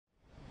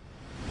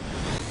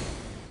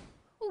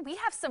We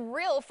have some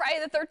real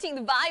Friday the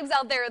 13th vibes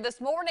out there this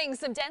morning.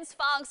 Some dense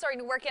fog starting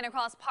to work in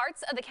across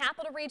parts of the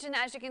capital region.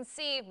 As you can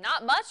see,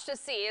 not much to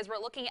see as we're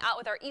looking out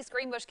with our East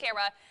Greenbush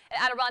camera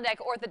at Adirondack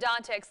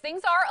Orthodontics.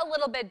 Things are a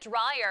little bit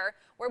drier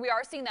where we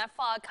are seeing that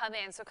fog come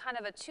in. So kind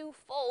of a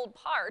twofold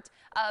part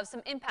of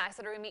some impacts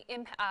that are going to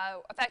be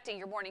affecting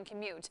your morning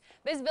commute.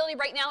 Visibility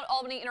right now at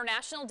Albany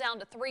International down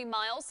to 3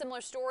 miles.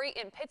 Similar story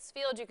in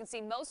Pittsfield. You can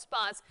see most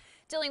spots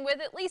dealing with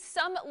at least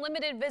some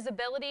limited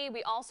visibility.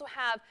 We also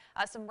have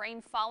some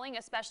rain falling,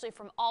 especially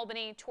from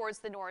Albany towards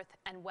the north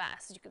and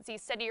west. You can see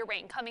steadier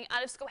rain coming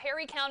out of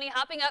Schoharie County,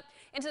 hopping up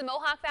into the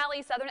Mohawk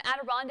Valley, southern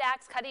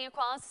Adirondacks, cutting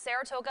across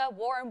Saratoga,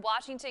 Warren,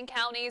 Washington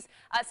counties.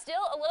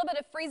 Still a little bit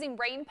of freezing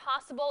rain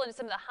possible in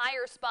some of the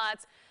higher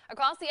spots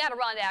across the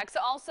Adirondacks,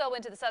 also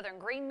into the southern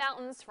Green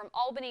Mountains from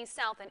Albany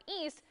south and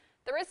east.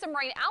 There is some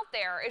rain out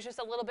there. It's just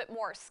a little bit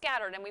more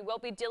scattered, and we will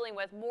be dealing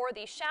with more of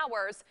these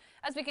showers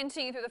as we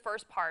continue through the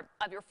first part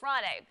of your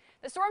Friday.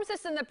 The storm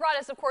system that brought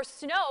us, of course,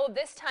 snow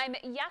this time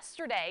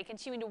yesterday,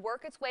 continuing to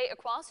work its way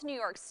across New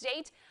York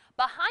State.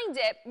 Behind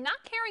it,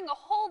 not carrying a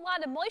whole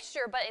lot of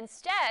moisture, but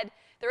instead,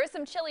 there is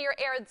some chillier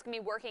air that's going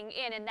to be working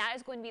in, and that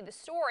is going to be the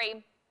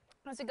story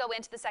as we go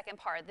into the second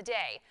part of the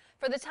day.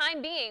 For the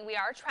time being, we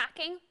are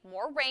tracking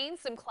more rain,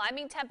 some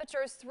climbing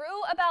temperatures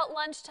through about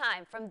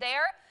lunchtime. From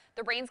there,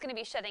 the rain's going to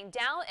be shutting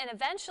down, and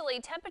eventually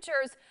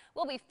temperatures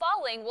will be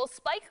falling. We'll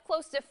spike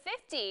close to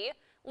 50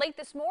 late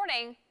this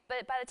morning,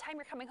 but by the time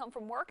you're coming home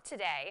from work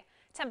today,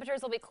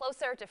 temperatures will be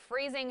closer to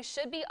freezing,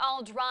 should be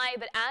all dry,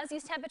 but as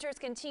these temperatures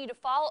continue to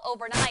fall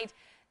overnight,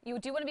 you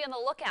do want to be on the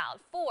lookout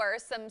for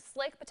some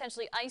slick,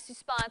 potentially icy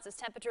spots as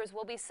temperatures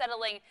will be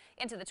settling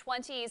into the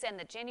 20s, and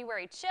the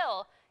January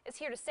chill is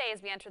here to stay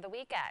as we enter the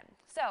weekend.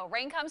 So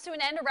rain comes to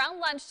an end around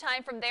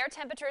lunchtime. From there,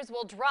 temperatures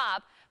will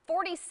drop.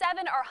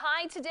 47 are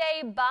high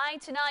today. By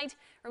tonight,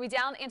 we'll be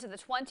down into the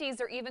 20s.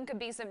 There even could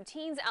be some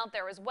teens out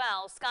there as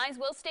well. Skies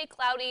will stay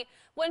cloudy.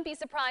 Wouldn't be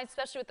surprised,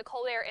 especially with the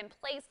cold air in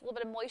place. A little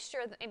bit of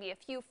moisture, maybe a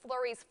few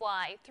flurries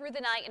fly through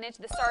the night and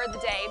into the start of the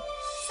day.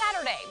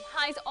 Saturday,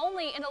 highs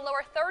only in the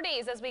lower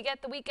 30s as we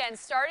get the weekend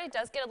started. It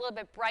does get a little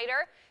bit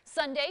brighter.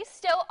 Sunday,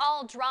 still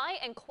all dry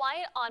and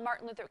quiet on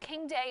Martin Luther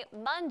King Day.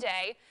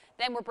 Monday,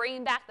 then we're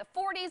bringing back the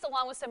 40s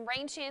along with some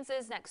rain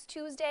chances next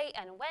Tuesday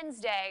and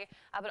Wednesday.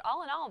 But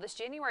all in all, this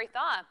January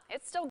thaw,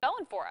 it's still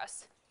going for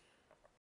us.